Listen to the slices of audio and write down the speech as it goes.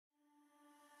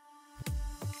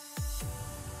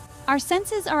Our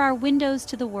senses are our windows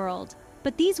to the world,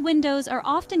 but these windows are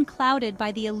often clouded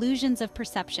by the illusions of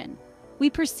perception. We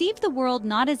perceive the world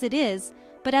not as it is,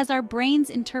 but as our brains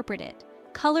interpret it,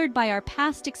 colored by our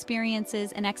past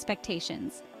experiences and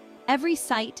expectations. Every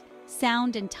sight,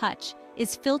 sound, and touch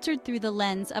is filtered through the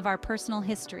lens of our personal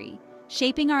history,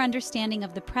 shaping our understanding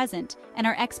of the present and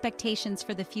our expectations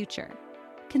for the future.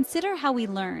 Consider how we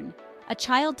learn. A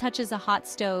child touches a hot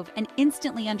stove and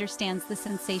instantly understands the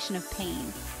sensation of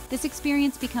pain. This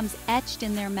experience becomes etched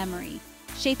in their memory,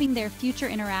 shaping their future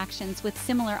interactions with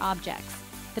similar objects.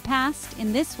 The past,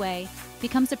 in this way,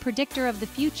 becomes a predictor of the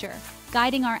future,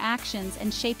 guiding our actions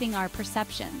and shaping our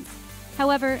perceptions.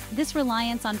 However, this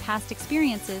reliance on past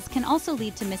experiences can also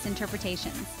lead to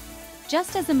misinterpretations.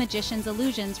 Just as a magician's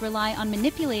illusions rely on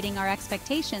manipulating our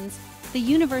expectations, the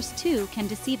universe too can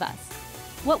deceive us.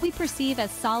 What we perceive as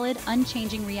solid,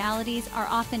 unchanging realities are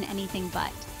often anything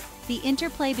but. The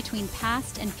interplay between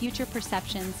past and future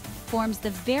perceptions forms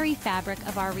the very fabric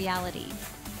of our reality.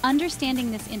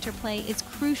 Understanding this interplay is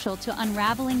crucial to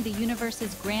unraveling the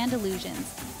universe's grand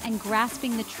illusions and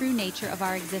grasping the true nature of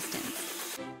our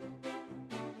existence.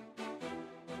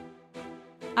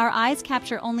 Our eyes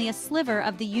capture only a sliver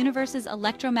of the universe's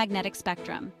electromagnetic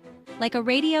spectrum. Like a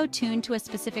radio tuned to a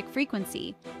specific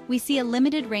frequency, we see a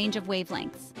limited range of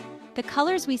wavelengths. The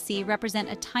colors we see represent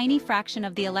a tiny fraction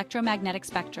of the electromagnetic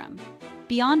spectrum.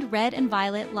 Beyond red and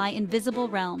violet lie invisible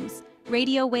realms: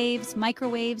 radio waves,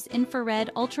 microwaves,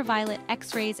 infrared, ultraviolet,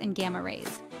 X-rays, and gamma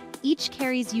rays. Each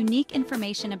carries unique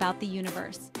information about the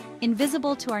universe,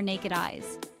 invisible to our naked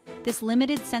eyes. This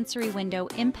limited sensory window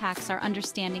impacts our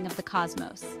understanding of the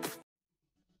cosmos.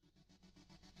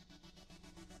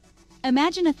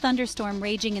 Imagine a thunderstorm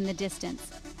raging in the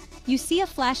distance. You see a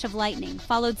flash of lightning,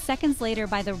 followed seconds later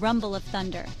by the rumble of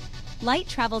thunder. Light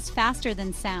travels faster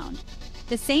than sound.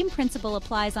 The same principle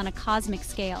applies on a cosmic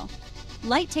scale.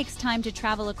 Light takes time to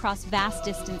travel across vast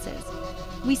distances.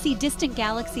 We see distant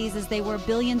galaxies as they were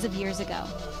billions of years ago.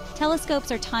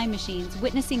 Telescopes are time machines,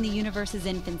 witnessing the universe's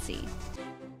infancy.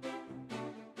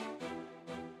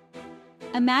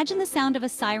 Imagine the sound of a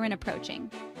siren approaching.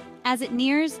 As it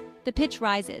nears, the pitch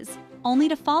rises, only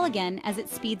to fall again as it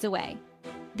speeds away.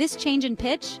 This change in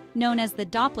pitch, known as the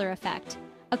Doppler effect,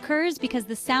 occurs because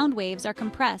the sound waves are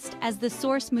compressed as the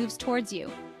source moves towards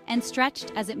you and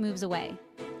stretched as it moves away.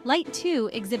 Light, too,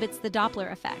 exhibits the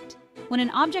Doppler effect. When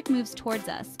an object moves towards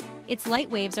us, its light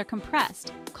waves are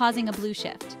compressed, causing a blue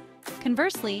shift.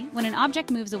 Conversely, when an object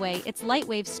moves away, its light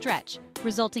waves stretch,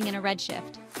 resulting in a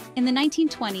redshift. In the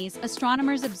 1920s,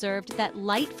 astronomers observed that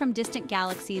light from distant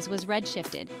galaxies was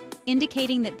redshifted,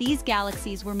 indicating that these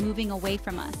galaxies were moving away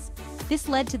from us. This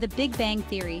led to the Big Bang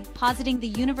theory, positing the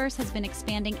universe has been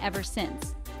expanding ever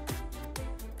since.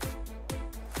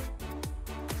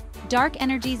 Dark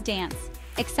energies dance,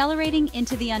 accelerating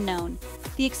into the unknown.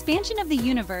 The expansion of the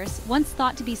universe, once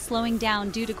thought to be slowing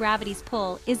down due to gravity's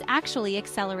pull, is actually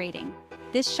accelerating.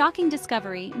 This shocking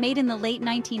discovery, made in the late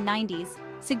 1990s,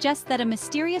 suggests that a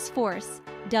mysterious force,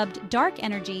 dubbed dark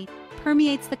energy,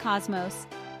 permeates the cosmos,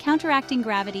 counteracting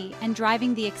gravity and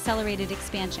driving the accelerated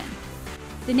expansion.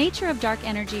 The nature of dark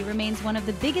energy remains one of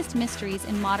the biggest mysteries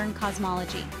in modern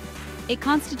cosmology. It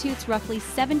constitutes roughly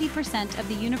 70% of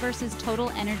the universe's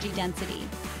total energy density,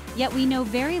 yet we know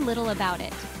very little about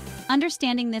it.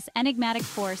 Understanding this enigmatic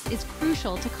force is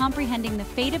crucial to comprehending the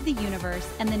fate of the universe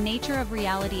and the nature of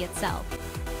reality itself.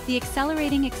 The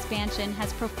accelerating expansion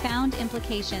has profound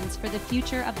implications for the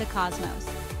future of the cosmos.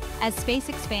 As space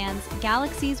expands,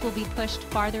 galaxies will be pushed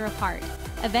farther apart,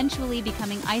 eventually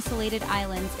becoming isolated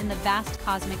islands in the vast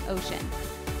cosmic ocean.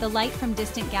 The light from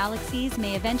distant galaxies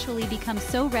may eventually become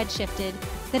so redshifted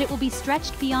that it will be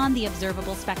stretched beyond the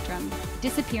observable spectrum,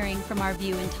 disappearing from our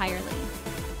view entirely.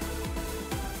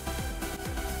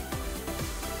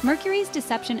 Mercury's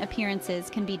deception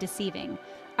appearances can be deceiving.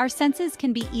 Our senses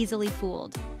can be easily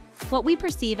fooled. What we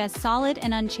perceive as solid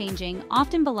and unchanging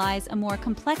often belies a more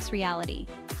complex reality.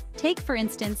 Take, for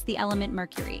instance, the element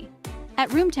mercury.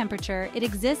 At room temperature, it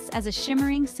exists as a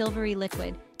shimmering, silvery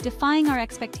liquid, defying our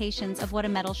expectations of what a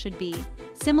metal should be.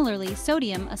 Similarly,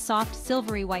 sodium, a soft,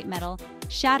 silvery white metal,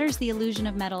 shatters the illusion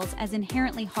of metals as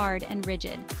inherently hard and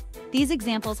rigid. These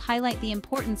examples highlight the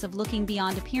importance of looking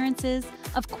beyond appearances,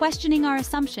 of questioning our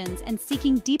assumptions, and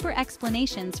seeking deeper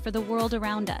explanations for the world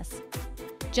around us.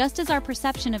 Just as our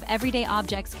perception of everyday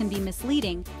objects can be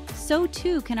misleading, so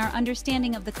too can our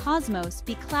understanding of the cosmos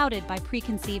be clouded by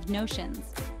preconceived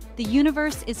notions. The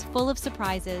universe is full of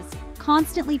surprises,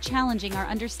 constantly challenging our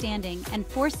understanding and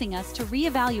forcing us to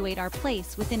reevaluate our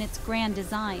place within its grand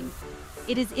design.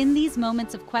 It is in these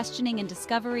moments of questioning and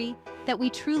discovery that we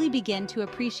truly begin to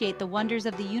appreciate the wonders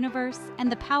of the universe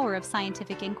and the power of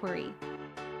scientific inquiry.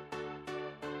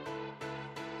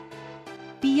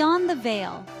 Beyond the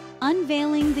veil,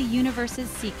 unveiling the universe's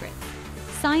secrets.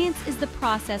 Science is the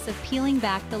process of peeling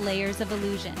back the layers of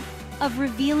illusion, of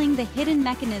revealing the hidden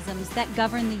mechanisms that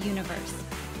govern the universe.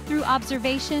 Through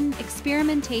observation,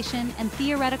 experimentation, and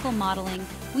theoretical modeling,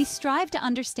 we strive to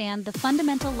understand the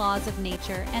fundamental laws of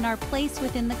nature and our place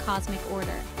within the cosmic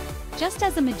order. Just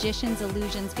as a magician's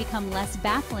illusions become less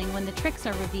baffling when the tricks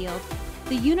are revealed,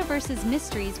 the universe's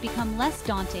mysteries become less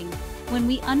daunting when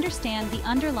we understand the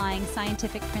underlying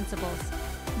scientific principles.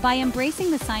 By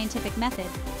embracing the scientific method,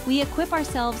 we equip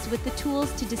ourselves with the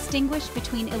tools to distinguish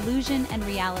between illusion and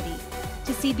reality,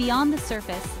 to see beyond the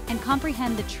surface and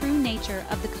comprehend the true nature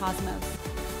of the cosmos.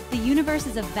 The universe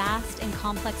is a vast and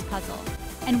complex puzzle,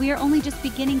 and we are only just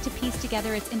beginning to piece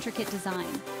together its intricate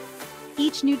design.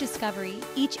 Each new discovery,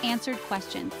 each answered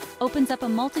question, opens up a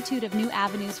multitude of new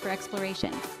avenues for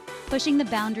exploration, pushing the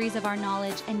boundaries of our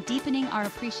knowledge and deepening our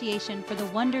appreciation for the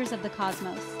wonders of the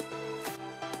cosmos.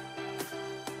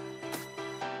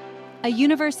 A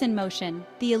universe in motion,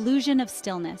 the illusion of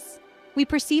stillness. We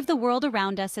perceive the world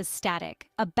around us as static,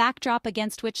 a backdrop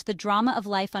against which the drama of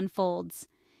life unfolds.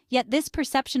 Yet this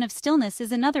perception of stillness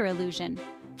is another illusion.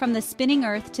 From the spinning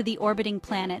Earth to the orbiting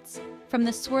planets, from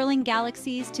the swirling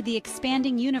galaxies to the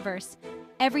expanding universe,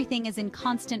 everything is in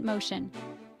constant motion.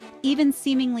 Even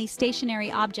seemingly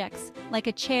stationary objects, like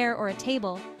a chair or a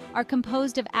table, are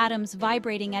composed of atoms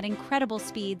vibrating at incredible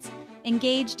speeds,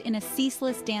 engaged in a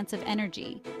ceaseless dance of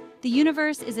energy. The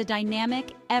universe is a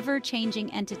dynamic,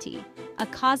 ever-changing entity, a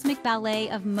cosmic ballet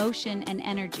of motion and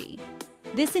energy.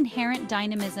 This inherent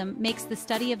dynamism makes the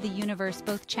study of the universe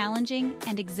both challenging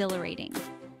and exhilarating.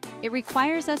 It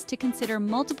requires us to consider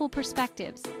multiple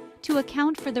perspectives, to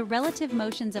account for the relative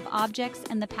motions of objects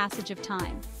and the passage of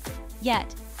time.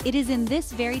 Yet, it is in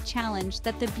this very challenge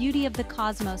that the beauty of the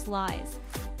cosmos lies.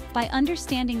 By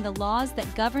understanding the laws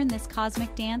that govern this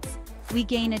cosmic dance, we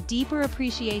gain a deeper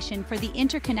appreciation for the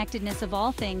interconnectedness of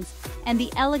all things and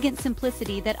the elegant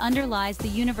simplicity that underlies the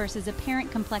universe's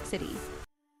apparent complexity.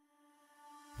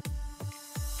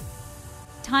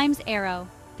 Time's arrow,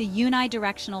 the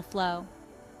unidirectional flow.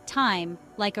 Time,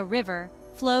 like a river,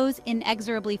 flows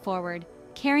inexorably forward,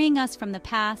 carrying us from the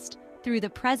past, through the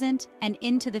present, and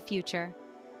into the future.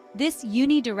 This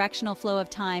unidirectional flow of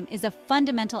time is a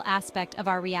fundamental aspect of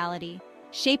our reality,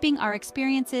 shaping our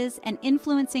experiences and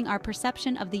influencing our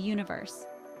perception of the universe.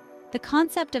 The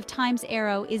concept of time's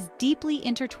arrow is deeply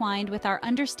intertwined with our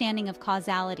understanding of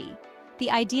causality,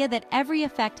 the idea that every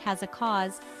effect has a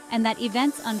cause and that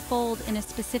events unfold in a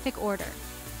specific order.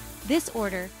 This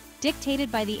order,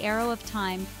 dictated by the arrow of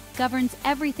time, governs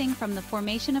everything from the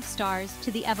formation of stars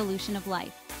to the evolution of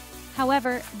life.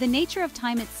 However, the nature of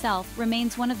time itself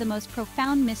remains one of the most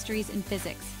profound mysteries in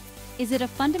physics. Is it a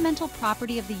fundamental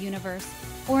property of the universe,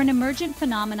 or an emergent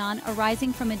phenomenon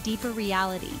arising from a deeper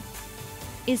reality?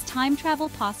 Is time travel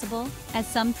possible, as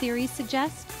some theories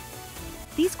suggest?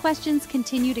 These questions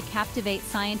continue to captivate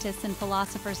scientists and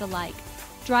philosophers alike,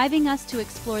 driving us to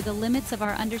explore the limits of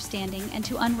our understanding and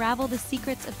to unravel the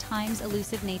secrets of time's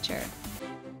elusive nature.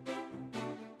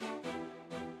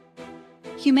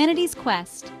 Humanity's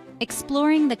quest,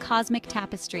 exploring the cosmic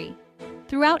tapestry.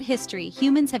 Throughout history,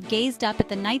 humans have gazed up at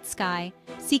the night sky,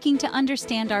 seeking to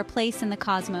understand our place in the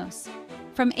cosmos.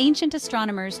 From ancient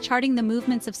astronomers charting the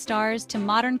movements of stars to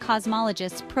modern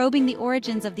cosmologists probing the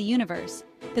origins of the universe,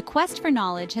 the quest for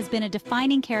knowledge has been a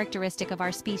defining characteristic of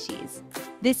our species.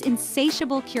 This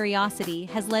insatiable curiosity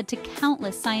has led to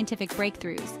countless scientific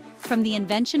breakthroughs, from the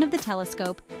invention of the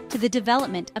telescope to the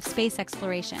development of space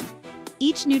exploration.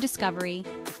 Each new discovery,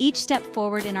 each step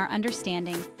forward in our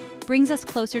understanding, brings us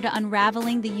closer to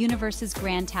unraveling the universe's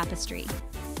grand tapestry.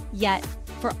 Yet,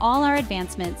 for all our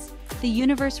advancements, the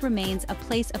universe remains a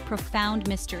place of profound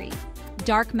mystery.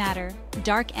 Dark matter,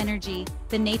 dark energy,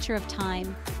 the nature of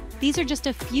time. These are just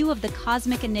a few of the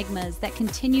cosmic enigmas that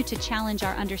continue to challenge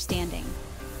our understanding.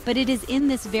 But it is in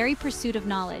this very pursuit of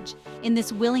knowledge, in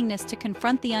this willingness to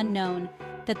confront the unknown,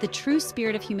 that the true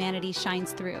spirit of humanity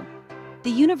shines through. The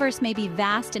universe may be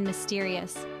vast and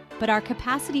mysterious, but our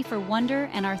capacity for wonder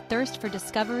and our thirst for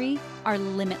discovery are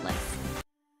limitless.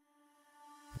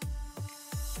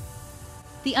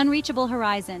 The unreachable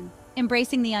horizon,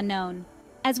 embracing the unknown.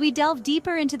 As we delve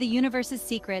deeper into the universe's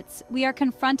secrets, we are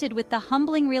confronted with the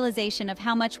humbling realization of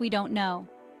how much we don't know.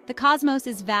 The cosmos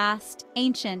is vast,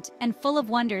 ancient, and full of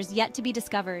wonders yet to be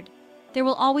discovered. There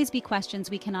will always be questions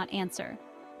we cannot answer,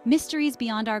 mysteries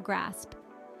beyond our grasp.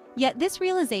 Yet this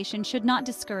realization should not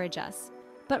discourage us,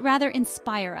 but rather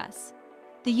inspire us.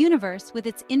 The universe, with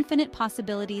its infinite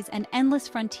possibilities and endless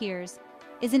frontiers,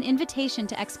 is an invitation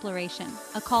to exploration,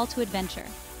 a call to adventure.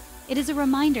 It is a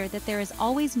reminder that there is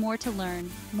always more to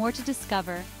learn, more to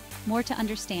discover, more to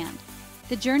understand.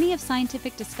 The journey of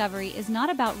scientific discovery is not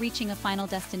about reaching a final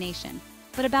destination,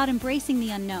 but about embracing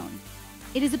the unknown.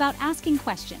 It is about asking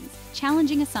questions,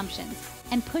 challenging assumptions,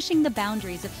 and pushing the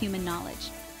boundaries of human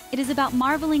knowledge. It is about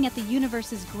marveling at the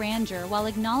universe's grandeur while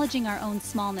acknowledging our own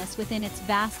smallness within its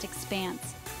vast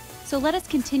expanse. So let us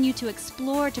continue to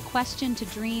explore, to question, to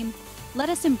dream. Let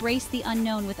us embrace the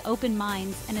unknown with open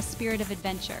minds and a spirit of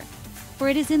adventure. For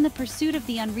it is in the pursuit of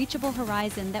the unreachable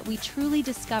horizon that we truly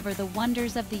discover the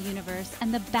wonders of the universe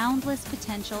and the boundless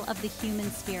potential of the human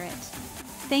spirit.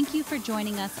 Thank you for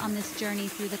joining us on this journey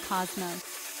through the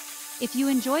cosmos. If you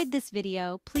enjoyed this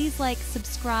video, please like,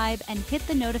 subscribe, and hit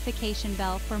the notification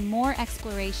bell for more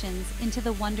explorations into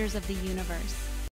the wonders of the universe.